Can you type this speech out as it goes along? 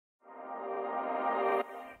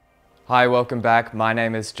Hi, welcome back. My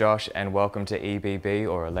name is Josh and welcome to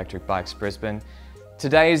EBB or Electric Bikes Brisbane.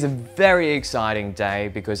 Today is a very exciting day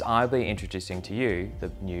because I'll be introducing to you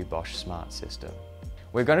the new Bosch Smart System.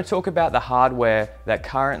 We're going to talk about the hardware that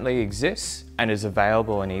currently exists and is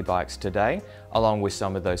available in e-bikes today, along with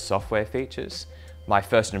some of those software features. My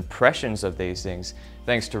first impressions of these things,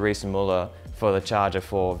 thanks to Reese and Muller for the Charger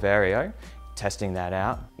 4 Vario, testing that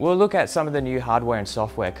out. We'll look at some of the new hardware and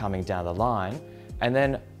software coming down the line. And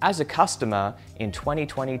then as a customer in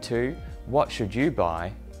 2022, what should you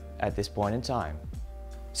buy at this point in time?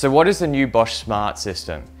 So what is the new Bosch Smart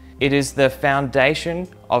System? It is the foundation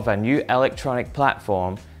of a new electronic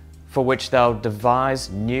platform for which they'll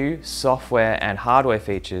devise new software and hardware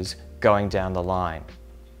features going down the line.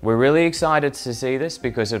 We're really excited to see this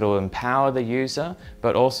because it'll empower the user,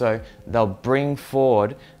 but also they'll bring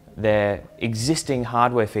forward their existing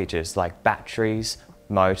hardware features like batteries,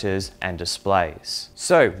 motors and displays.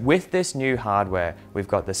 So with this new hardware, we've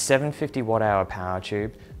got the 750 watt-hour power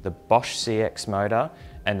tube, the Bosch CX motor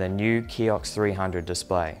and the new Kiox 300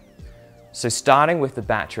 display. So starting with the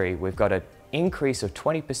battery, we've got an increase of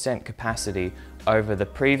 20% capacity over the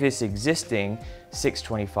previous existing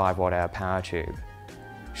 625 watt-hour power tube.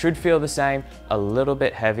 Should feel the same, a little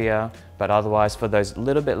bit heavier, but otherwise for those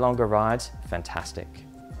little bit longer rides, fantastic.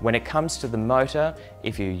 When it comes to the motor,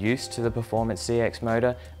 if you're used to the Performance CX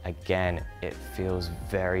motor, again, it feels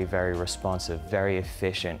very, very responsive, very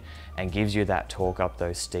efficient, and gives you that torque up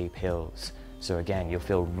those steep hills. So again, you'll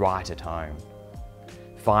feel right at home.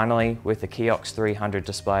 Finally, with the Kiox 300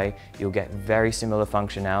 display, you'll get very similar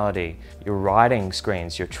functionality. Your riding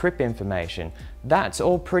screens, your trip information, that's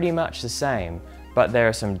all pretty much the same, but there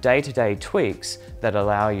are some day-to-day tweaks that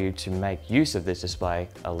allow you to make use of this display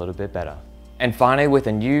a little bit better. And finally, with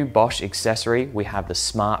a new Bosch accessory, we have the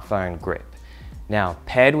smartphone grip. Now,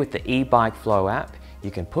 paired with the e-bike Flow app,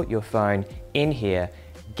 you can put your phone in here,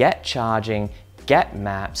 get charging, get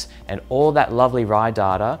maps, and all that lovely ride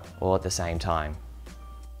data all at the same time.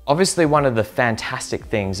 Obviously, one of the fantastic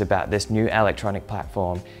things about this new electronic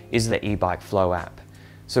platform is the e-bike Flow app.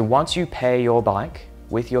 So once you pair your bike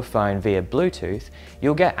with your phone via Bluetooth,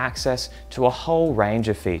 you'll get access to a whole range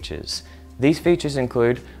of features. These features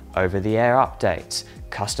include over-the-air updates,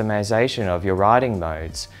 customization of your riding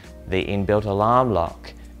modes, the inbuilt alarm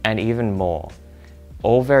lock, and even more.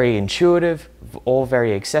 All very intuitive, all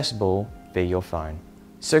very accessible via your phone.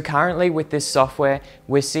 So currently with this software,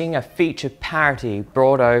 we're seeing a feature parity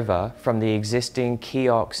brought over from the existing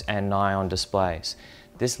Kiox and Nion displays.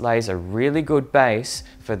 This lays a really good base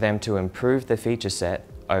for them to improve the feature set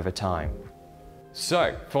over time.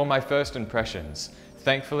 So, for my first impressions,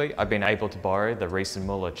 thankfully, I've been able to borrow the Reese and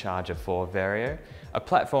Muller Charger 4 Vario, a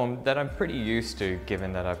platform that I'm pretty used to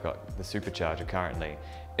given that I've got the supercharger currently.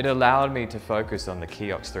 It allowed me to focus on the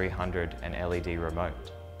Kiox 300 and LED remote.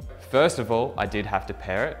 First of all, I did have to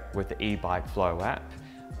pair it with the e-bike Flow app.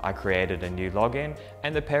 I created a new login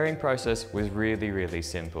and the pairing process was really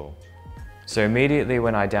simple. So immediately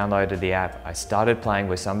when I downloaded the app, I started playing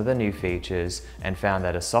with some of the new features and found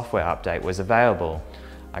that a software update was available.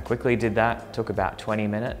 I quickly did that, took about 20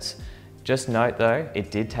 minutes. Just note though,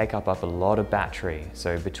 it did take up a lot of battery,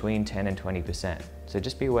 so between 10 and 20%. So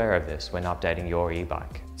just be aware of this when updating your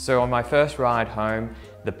e-bike. So on my first ride home,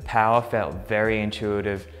 the power felt very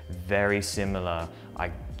intuitive, very similar.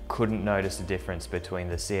 I couldn't notice the difference between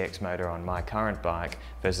the CX motor on my current bike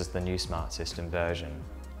versus the new Smart System version.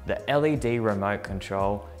 The LED remote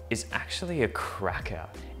control is actually a cracker.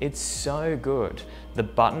 It's so good. The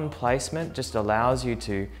button placement just allows you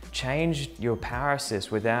to change your power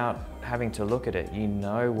assist without having to look at it. You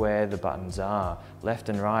know where the buttons are, left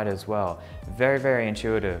and right as well. Very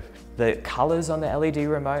intuitive. The colors on the LED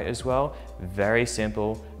remote as well, very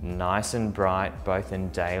simple, nice and bright, both in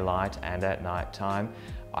daylight and at night time.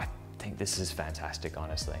 I think this is fantastic,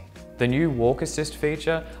 honestly. The new walk assist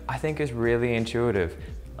feature, I think is really intuitive.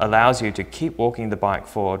 Allows you to keep walking the bike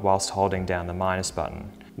forward whilst holding down the minus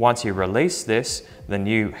button. Once you release this, the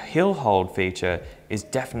new hill hold feature is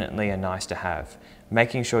definitely a nice to have,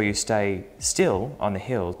 making sure you stay still on the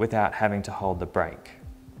hill without having to hold the brake.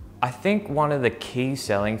 I think one of the key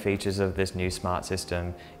selling features of this new Smart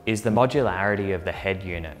System is the modularity of the head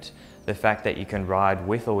unit. The fact that you can ride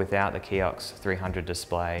with or without the Kiox 300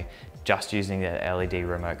 display, just using the LED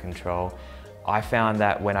remote control. I found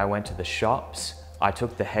that when I went to the shops, I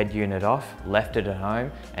took the head unit off, left it at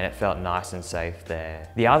home, and it felt nice and safe there.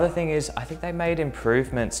 The other thing is, I think they made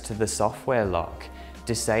improvements to the software lock,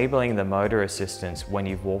 disabling the motor assistance when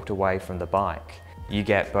you've walked away from the bike. You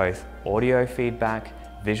get both audio feedback,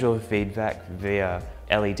 visual feedback via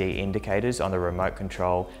LED indicators on the remote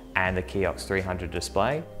control and the Kiox 300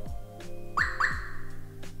 display.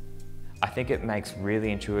 think it makes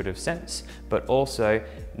really intuitive sense, but also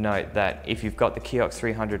note that if you've got the Kiox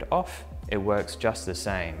 300 off, it works just the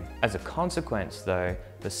same. As a consequence though,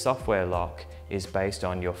 the software lock is based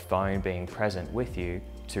on your phone being present with you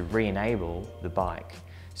to re-enable the bike.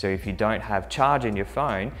 So if you don't have charge in your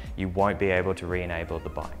phone, you won't be able to re-enable the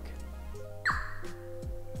bike.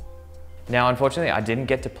 Now, unfortunately, I didn't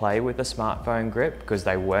get to play with the smartphone grip because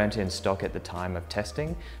they weren't in stock at the time of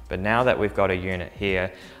testing, but now that we've got a unit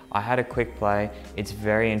here, I had a quick play. It's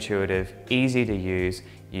very intuitive, easy to use.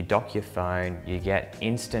 You dock your phone, you get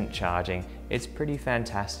instant charging. It's pretty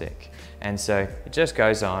fantastic. And so it just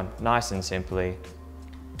goes on nice and simply,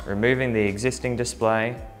 removing the existing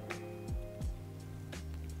display,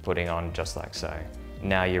 putting on just like so.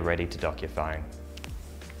 Now you're ready to dock your phone.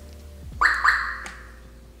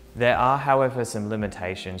 There are, however, some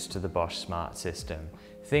limitations to the Bosch Smart System,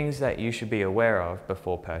 things that you should be aware of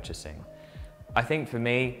before purchasing. I think for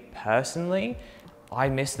me, personally, I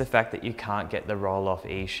miss the fact that you can't get the roll-off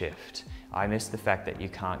E-shift. I miss the fact that you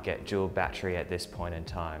can't get dual battery at this point in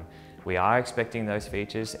time. We are expecting those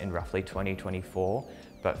features in roughly 2024,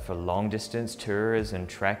 but for long distance tourers and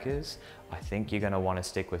trekkers, I think you're going to want to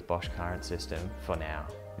stick with Bosch current system for now.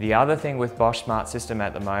 The other thing with Bosch Smart System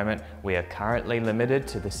at the moment, we are currently limited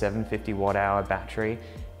to the 750 watt-hour battery.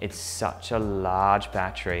 It's such a large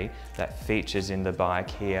battery that features in the bike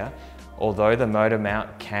here. Although the motor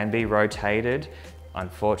mount can be rotated,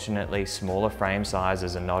 unfortunately smaller frame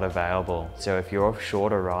sizes are not available. So if you're a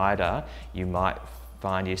shorter rider, you might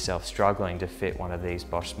find yourself struggling to fit one of these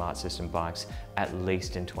Bosch Smart System bikes, at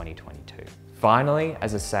least in 2022. Finally,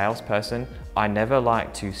 as a salesperson, I never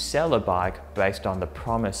like to sell a bike based on the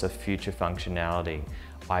promise of future functionality.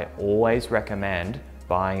 I always recommend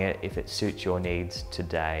buying it if it suits your needs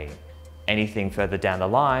today. Anything further down the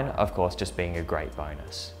line, of course, just being a great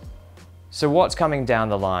bonus. So what's coming down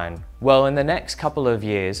the line? Well, in the next couple of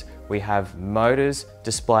years, we have motors,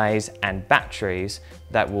 displays, and batteries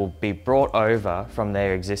that will be brought over from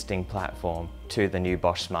their existing platform to the new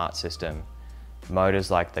Bosch Smart System. Motors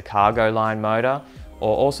like the cargo line motor,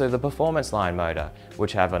 or also the performance line motor,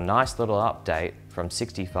 which have a nice little update from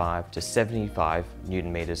 65 to 75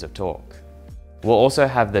 Newton meters of torque. We'll also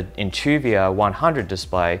have the Intuvia 100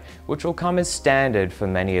 display, which will come as standard for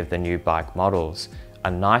many of the new bike models. A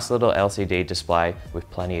nice little LCD display with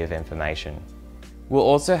plenty of information. We'll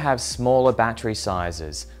also have smaller battery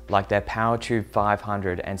sizes, like their PowerTube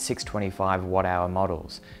 500 and 625 watt-hour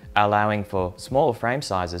models, allowing for smaller frame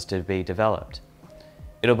sizes to be developed.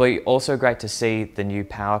 It'll be also great to see the new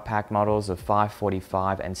Power Pack models of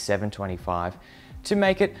 545 and 725 to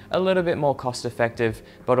make it a little bit more cost effective,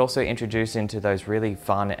 but also introduce into those really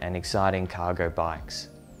fun and exciting cargo bikes.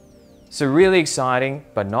 So really exciting,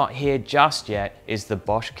 but not here just yet, is the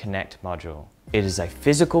Bosch Connect module. It is a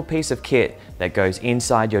physical piece of kit that goes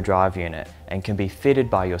inside your drive unit and can be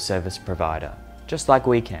fitted by your service provider, just like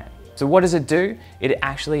we can. So what does it do? It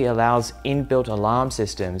actually allows inbuilt alarm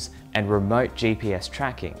systems and remote GPS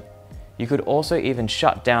tracking. You could also even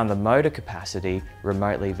shut down the motor capacity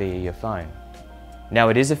remotely via your phone. Now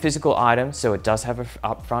it is a physical item, so it does have an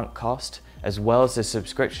upfront cost as well as a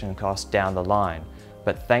subscription cost down the line.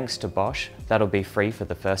 But thanks to Bosch, that'll be free for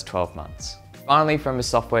the first 12 months. Finally, from a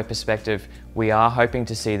software perspective, we are hoping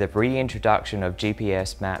to see the reintroduction of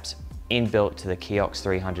GPS maps inbuilt to the Kiox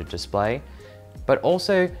 300 display, but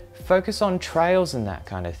also focus on trails and that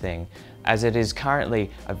kind of thing, as it is currently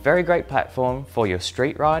a very great platform for your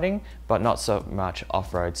street riding, but not so much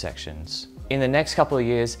off-road sections. In the next couple of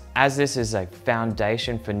years, as this is a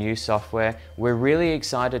foundation for new software, we're really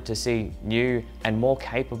excited to see new and more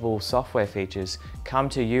capable software features come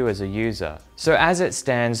to you as a user. So as it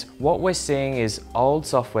stands, what we're seeing is old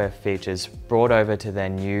software features brought over to their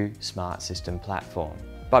new smart system platform.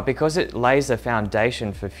 But because it lays a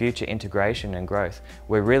foundation for future integration and growth,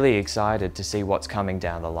 we're really excited to see what's coming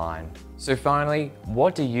down the line. So finally,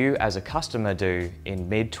 what do you as a customer do in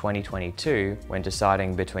mid-2022 when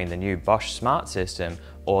deciding between the new Bosch Smart System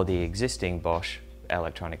or the existing Bosch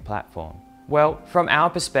electronic platform? Well, from our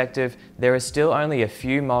perspective, there are still only a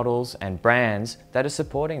few models and brands that are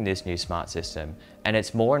supporting this new smart system, and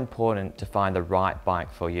it's more important to find the right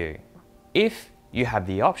bike for you. If you have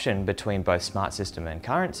the option between both smart system and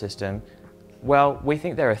current system, well, we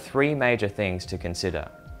think there are three major things to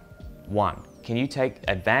consider. 1. Can you take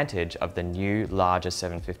advantage of the new larger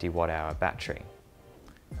 750 watt-hour battery?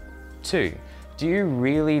 2. Do you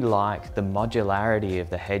really like the modularity of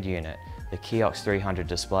the head unit, the Kiox 300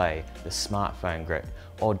 display, the smartphone grip,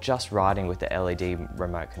 or just riding with the LED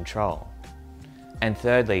remote control? And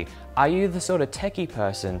thirdly, are you the sort of techie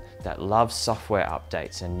person that loves software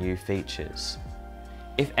updates and new features?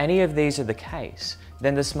 If any of these are the case,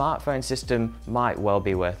 then the smartphone system might well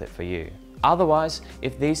be worth it for you. Otherwise,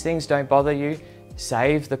 if these things don't bother you,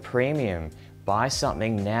 save the premium. Buy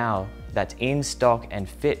something now that's in stock and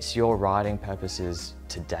fits your riding purposes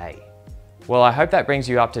today. Well, I hope that brings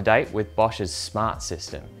you up to date with Bosch's Smart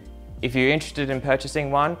System. If you're interested in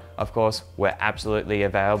purchasing one, of course, we're absolutely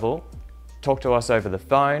available. Talk to us over the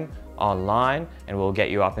phone, online, and we'll get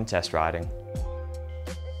you up and test riding.